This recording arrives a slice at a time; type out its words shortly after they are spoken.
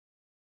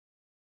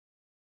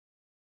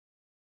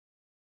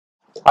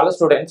Hello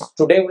students,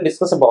 today we will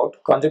discuss about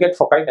conjugate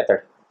foci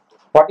method.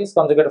 What is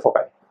conjugate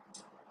foci?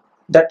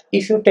 That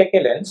if you take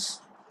a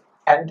lens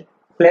and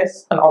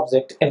place an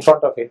object in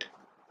front of it,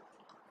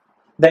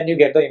 then you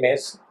get the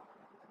image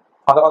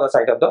on the other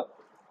side of the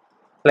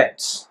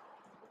lens.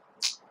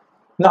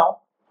 Now,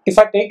 if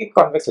I take a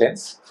convex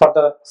lens for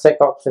the sake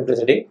of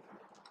simplicity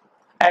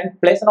and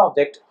place an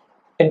object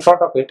in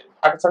front of it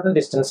at a certain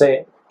distance,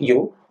 say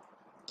u,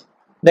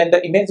 then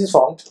the image is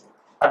formed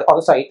at the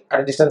other side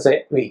at a distance,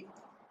 say v.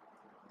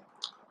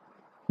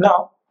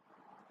 Now,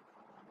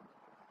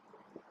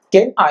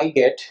 can I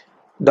get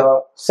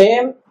the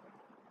same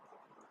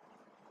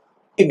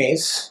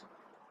image?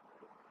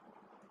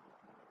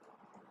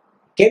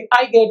 Can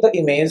I get the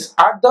image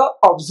at the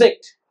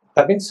object?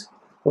 That means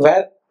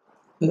where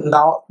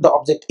now the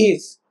object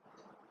is.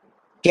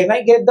 Can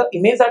I get the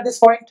image at this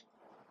point,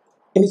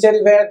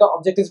 initially where the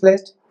object is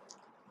placed?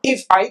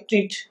 If I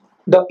treat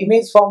the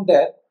image from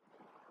there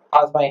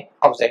as my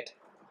object,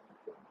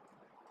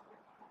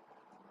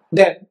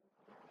 then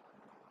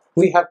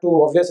we have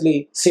to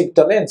obviously shift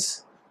the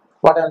lens.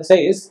 What I want to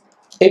say is,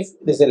 if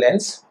this is a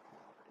lens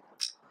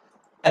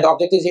and the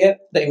object is here,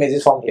 the image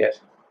is formed here.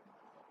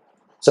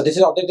 So this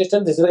is object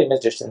distance, this is the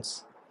image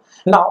distance.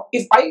 Now,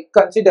 if I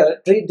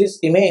treat this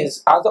image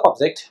as the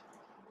object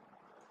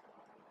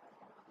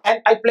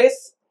and I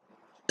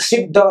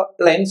shift the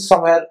lens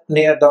somewhere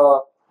near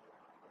the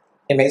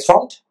image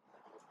formed,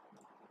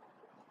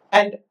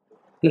 and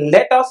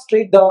let us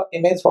treat the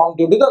image formed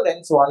due to the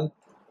lens 1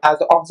 as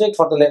the object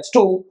for the lens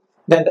 2,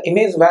 then the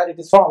image where it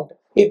is formed,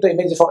 if the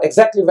image is formed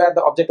exactly where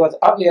the object was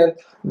earlier,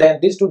 then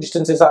these two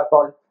distances are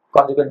called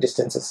conjugate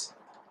distances.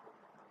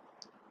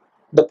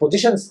 The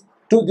positions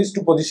to these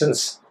two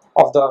positions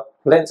of the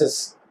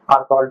lenses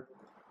are called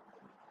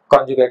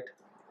conjugate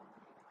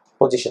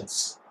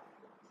positions.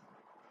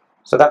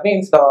 So that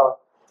means the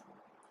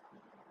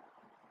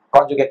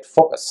conjugate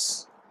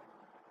focus.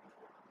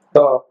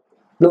 The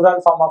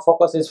plural form of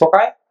focus is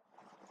foci.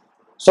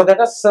 So let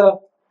us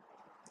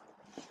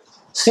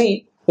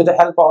see with the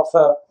help of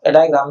a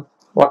diagram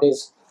what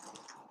is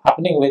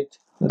happening with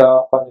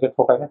the conjugate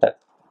foci method.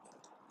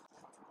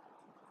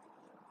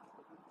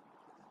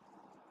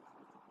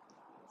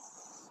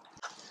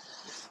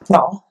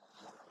 Now,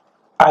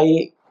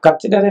 I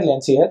consider a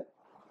lens here.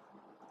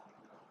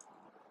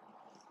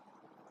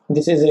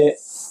 This is a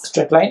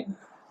straight line.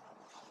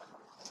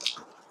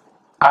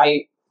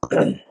 I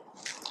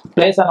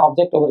place an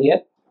object over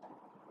here.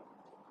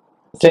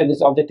 Say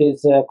this object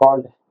is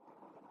called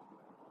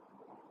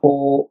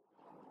O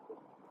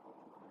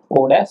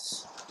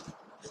dash.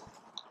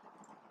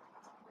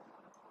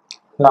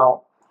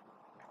 Now,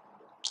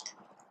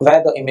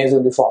 where the image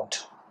will be formed?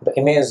 The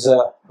image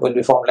will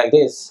be formed like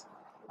this.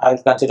 I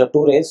will consider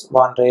two rays,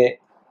 one ray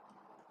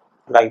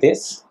like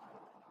this,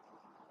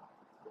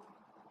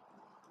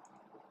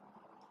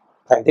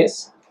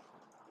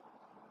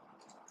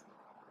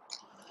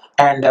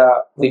 and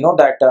we know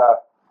that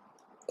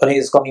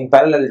rays coming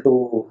parallel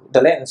to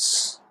the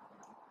lens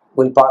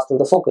will pass through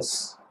the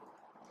focus.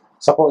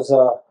 Suppose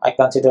I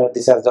consider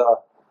this as the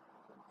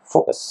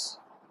focus.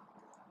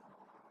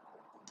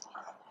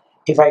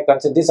 If I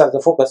consider this as the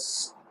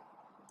focus,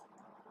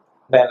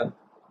 then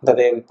the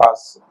ray will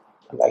pass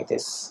like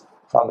this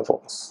from the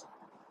focus.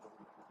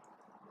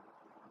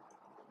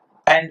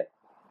 And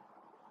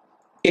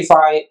if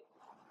I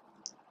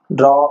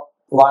draw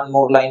one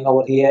more line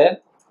over here,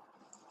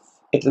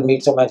 it will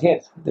meet somewhere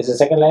here. This is the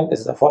second line, this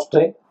is the first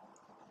ray.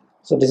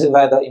 So this is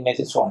where the image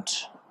is formed.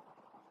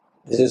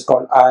 This is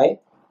called I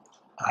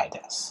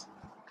dash.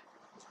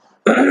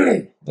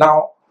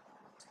 Now,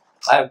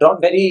 I have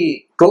drawn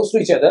very close to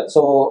each other,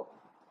 so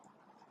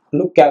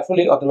look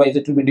carefully, otherwise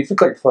it will be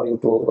difficult for you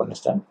to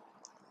understand.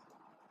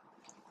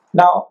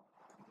 Now,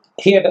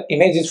 here the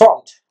image is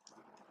formed.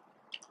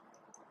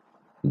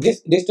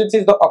 This distance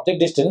is the object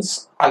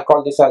distance. I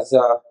call this as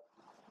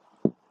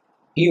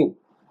u.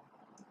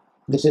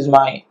 This is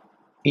my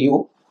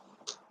u,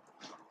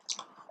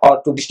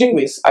 or to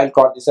distinguish, I'll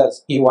call this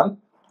as u1,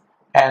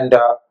 and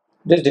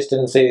this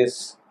distance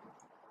is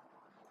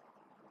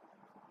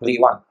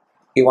v1.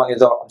 u1 is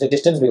the object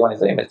distance, v1 is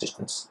the image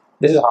distance.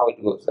 This is how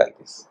it goes, like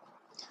this.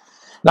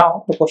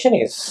 Now the question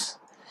is,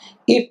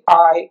 if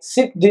I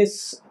shift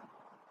this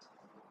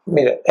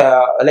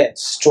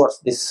lens towards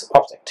this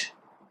object,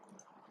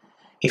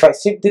 if I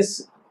shift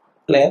this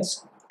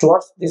lens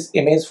towards this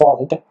image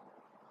formed,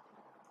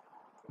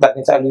 that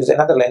means I'll use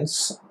another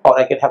lens, or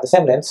I can have the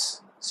same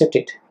lens, shift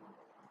it.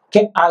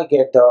 Can I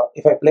get the,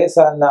 if I place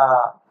an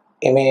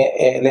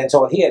a lens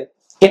over here,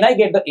 can I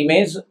get the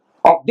image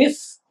of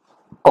this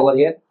over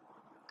here?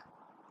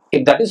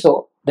 If that is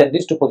so, then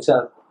these two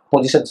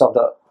positions of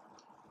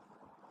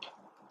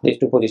these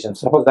two positions.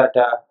 Suppose that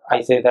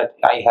I say that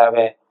I have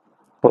a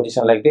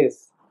position like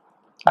this.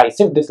 I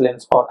shift this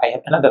lens, or I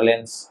have another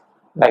lens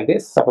like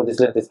this. Suppose this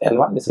lens is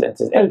L1, this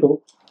lens is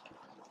L2.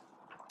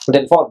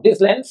 Then for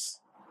this lens,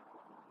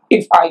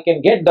 if I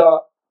can get the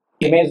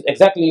image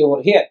exactly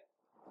over here,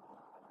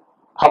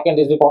 how can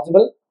this be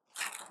possible?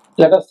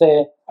 Let us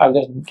say, I'll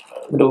just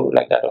do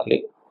like that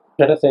only.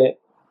 Let us say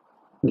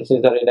This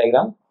is the ray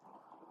diagram.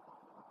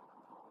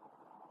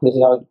 This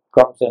is how it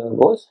comes and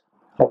goes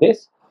for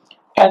this,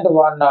 and the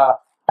one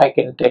I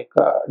can take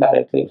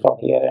directly from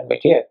here and right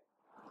here.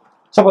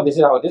 Suppose this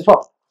is how it is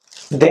formed.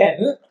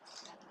 Then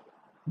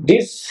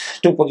these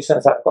two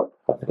positions are called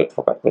conjugate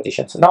foci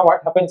positions. Now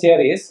what happens here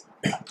is,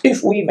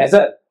 if we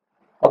measure,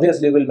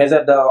 obviously we will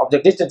measure the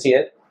object distance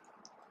here.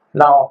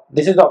 Now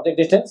this is the object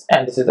distance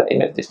and this is the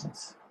image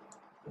distance.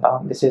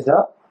 Now this is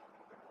the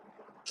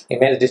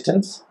image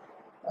distance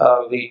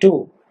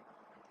v2,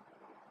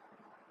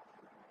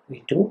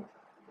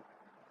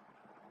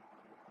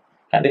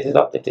 and this is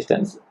the object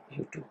distance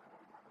u2.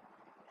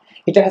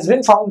 It has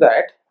been found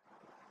that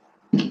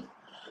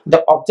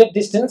the object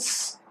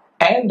distance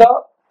and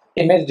the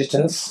image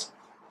distance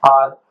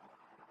are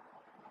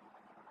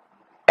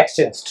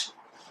exchanged.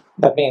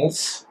 That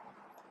means,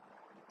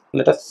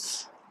 let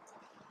us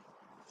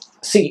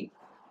see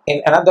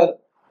in another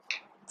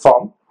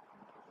form,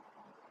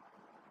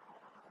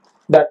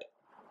 that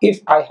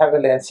if I have a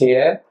lens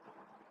here,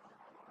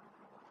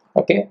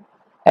 okay,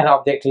 an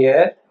object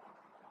here,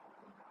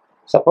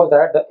 suppose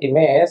that the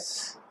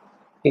image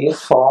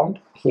is formed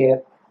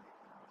here,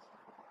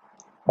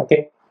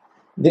 okay,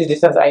 this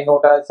distance I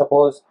note as,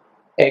 suppose,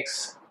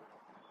 x,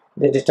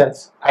 this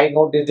distance I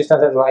note this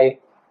distance as y,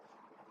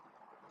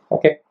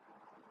 okay.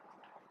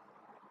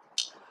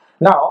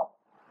 Now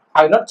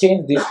I will not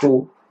change these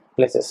two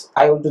places,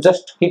 I will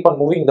just keep on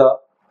moving the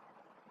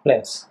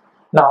lens.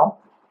 Now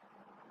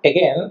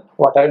again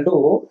what I will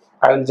do,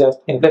 I will just,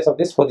 in place of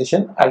this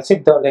position, I will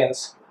shift the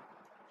lens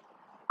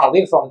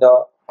away from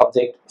the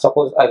object.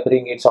 Suppose I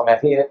bring it somewhere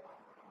here,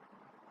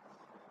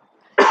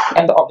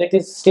 and the object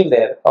is still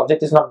there,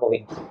 object is not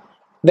moving.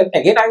 Then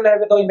again I will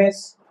have the image.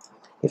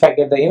 If I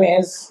get the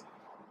image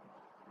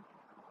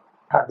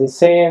at the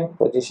same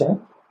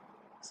position,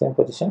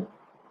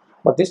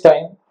 but this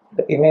time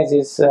the image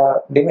is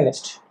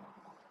diminished,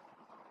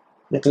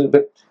 little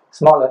bit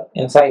smaller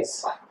in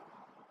size.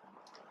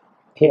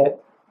 Here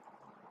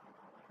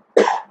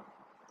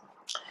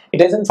it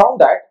hasn't found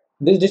that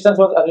this distance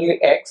was earlier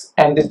x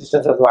and this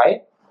distance was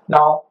y.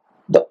 Now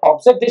the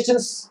object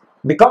distance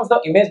becomes the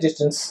image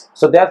distance,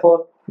 so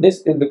therefore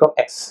this will become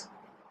x.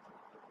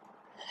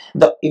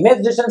 The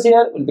image distance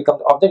here will become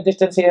the object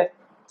distance here,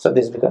 so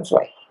this becomes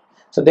y.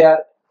 So they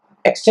are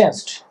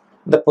exchanged.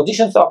 The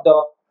positions of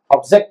the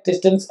object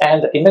distance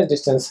and the image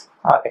distance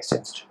are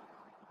exchanged.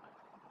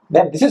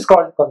 Then this is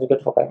called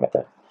conjugate foci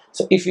method.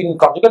 So if in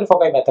conjugate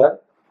foci method,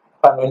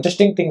 an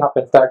interesting thing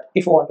happens, that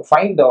if you want to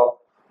find the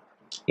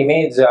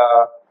image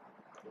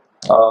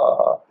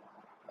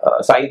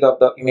size of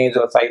the image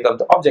or size of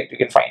the object, you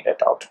can find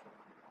it out.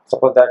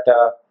 Suppose that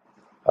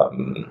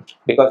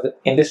because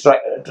in this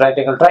right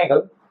angle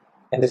triangle,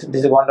 and this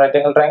is one right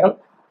angle triangle,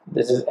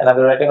 this is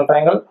another right angle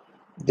triangle,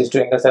 these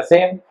two angles are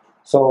same,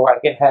 so I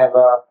can have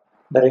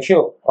the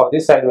ratio of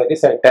this side by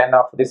this side, tan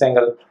of this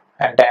angle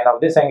and tan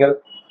of this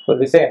angle will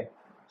be same.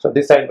 So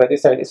this side by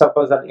this side,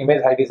 suppose that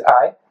image height is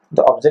I,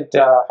 the object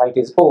height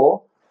is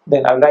O,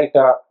 then I will write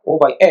O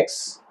by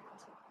x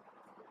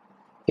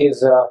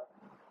is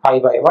I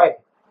by y.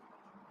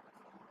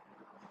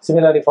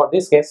 Similarly for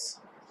this case,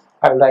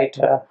 I will write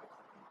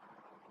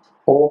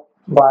O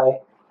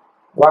by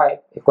y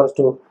equals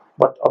to,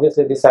 but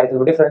obviously this size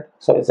will be different,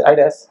 so it's I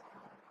dash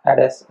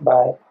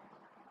by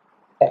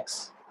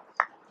x.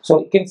 So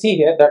you can see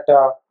here that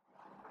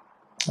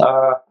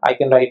I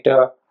can write,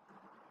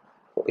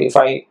 if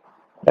I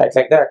write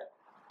like that,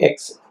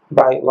 x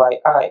by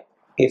yi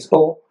is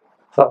O.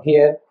 From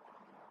here,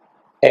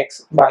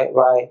 x by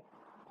y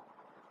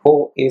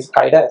O is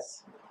I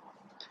dash.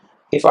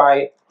 If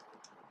I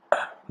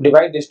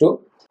divide these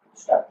two,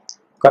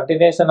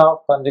 continuation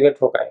of conjugate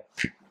foci,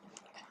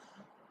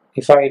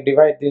 if I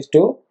divide these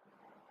two,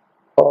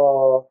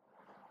 or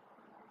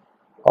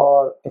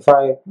if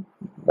I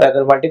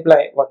rather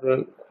multiply, what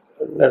will,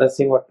 let us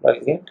see what I'll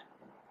get.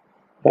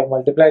 If I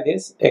multiply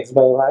this x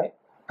by y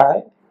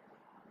I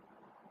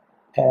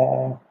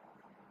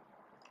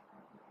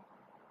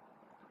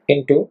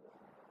into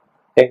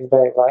x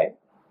by y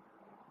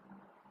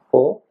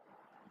O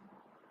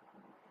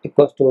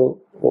equals to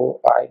O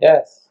I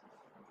dash.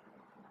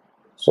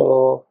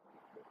 So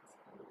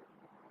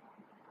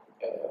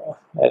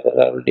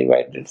either I will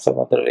divide it some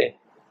other way,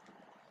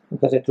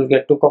 because it will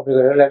get too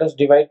complicated. Let us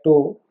divide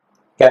to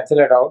cancel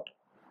it out.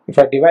 If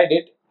I divide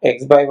it,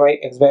 x by y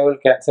will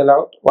cancel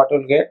out. What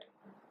will get?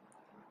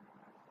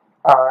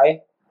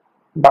 I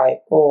by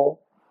O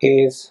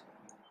is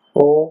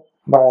O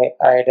by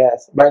I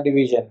dash by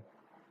division.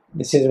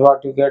 This is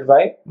what you get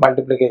by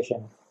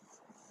multiplication.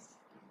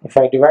 If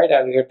I divide,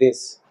 I will get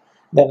this.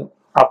 Then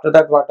after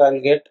that, what I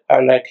will get, I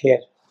will write here.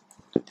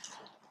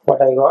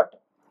 What I got?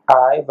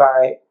 I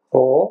by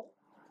O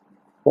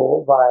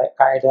by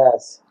I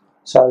dash.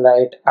 So I will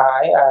write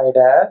I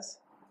dash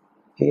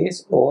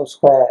is O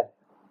square.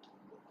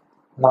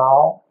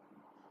 Now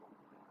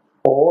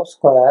O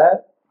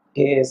square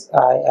is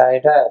I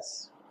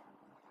dash.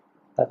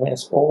 That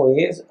means O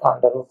is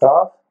under root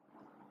of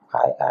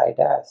I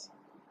dash.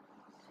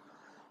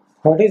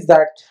 What is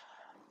that?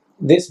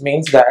 This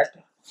means that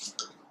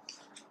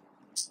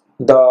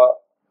the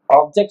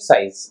object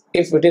size,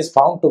 if it is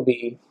found to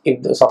be,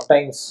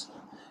 sometimes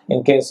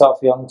in case of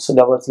Young's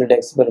double slit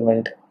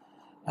experiment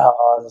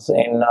or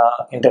in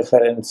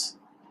interference,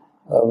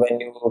 when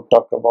you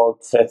talk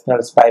about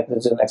Fresnel's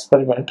biprism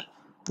experiment,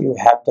 you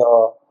have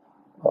the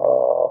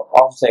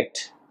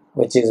object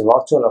which is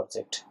virtual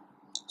object.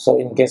 So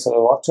in case of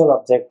a virtual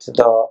object,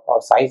 the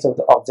size of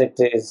the object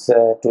is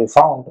to be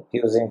found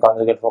using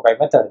conjugate foci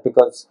method,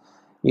 because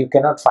you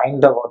cannot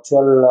find the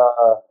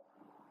virtual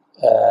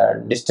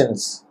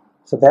distance.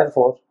 So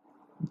therefore,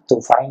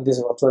 to find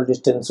this virtual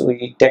distance,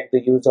 we take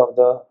the use of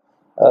the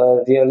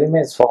real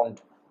image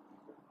found.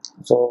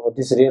 So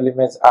this real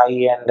image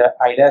I and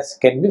I dash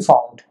can be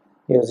found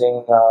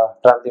using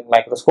traveling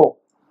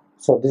microscope.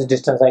 So this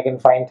distance I can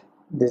find,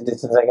 this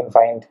distance I can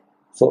find.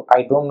 So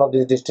I don't know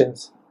this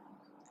distance.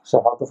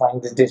 So how to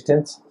find this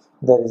distance?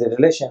 There is a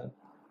relation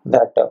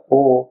that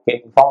O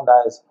can be found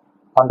as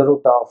under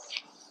root of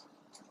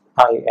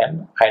I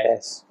and I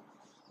dash.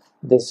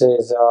 This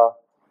is a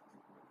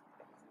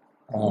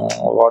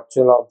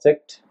virtual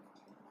object,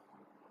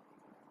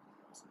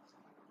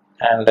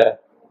 and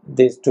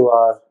these two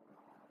are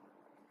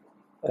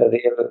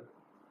real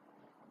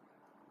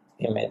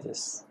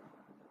images.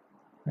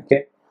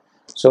 Okay,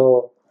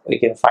 so we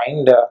can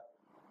find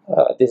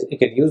this. You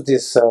can use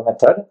this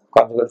method,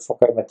 conjugate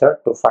foci method,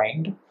 to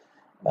find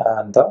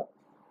the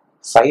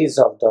size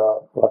of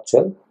the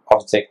virtual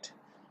object.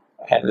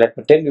 And let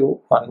me tell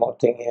you one more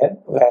thing here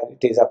where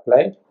it is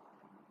applied.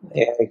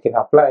 Here we can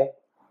apply.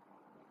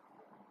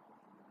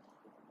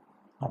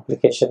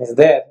 Application is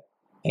there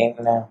in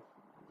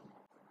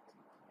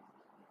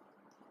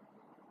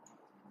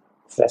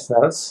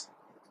Fresnel's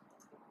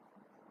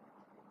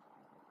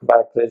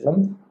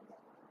biprism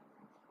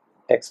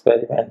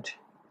experiment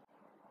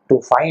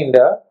to find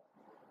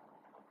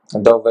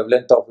the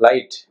wavelength of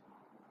light.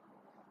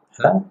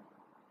 That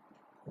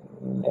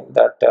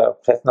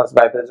Fresnel's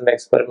biprism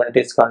experiment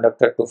is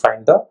conducted to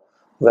find the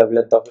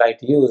wavelength of light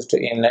used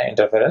in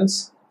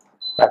interference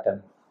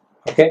pattern.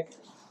 Okay,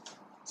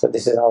 so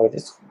this is how it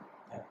is.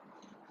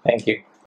 Thank you.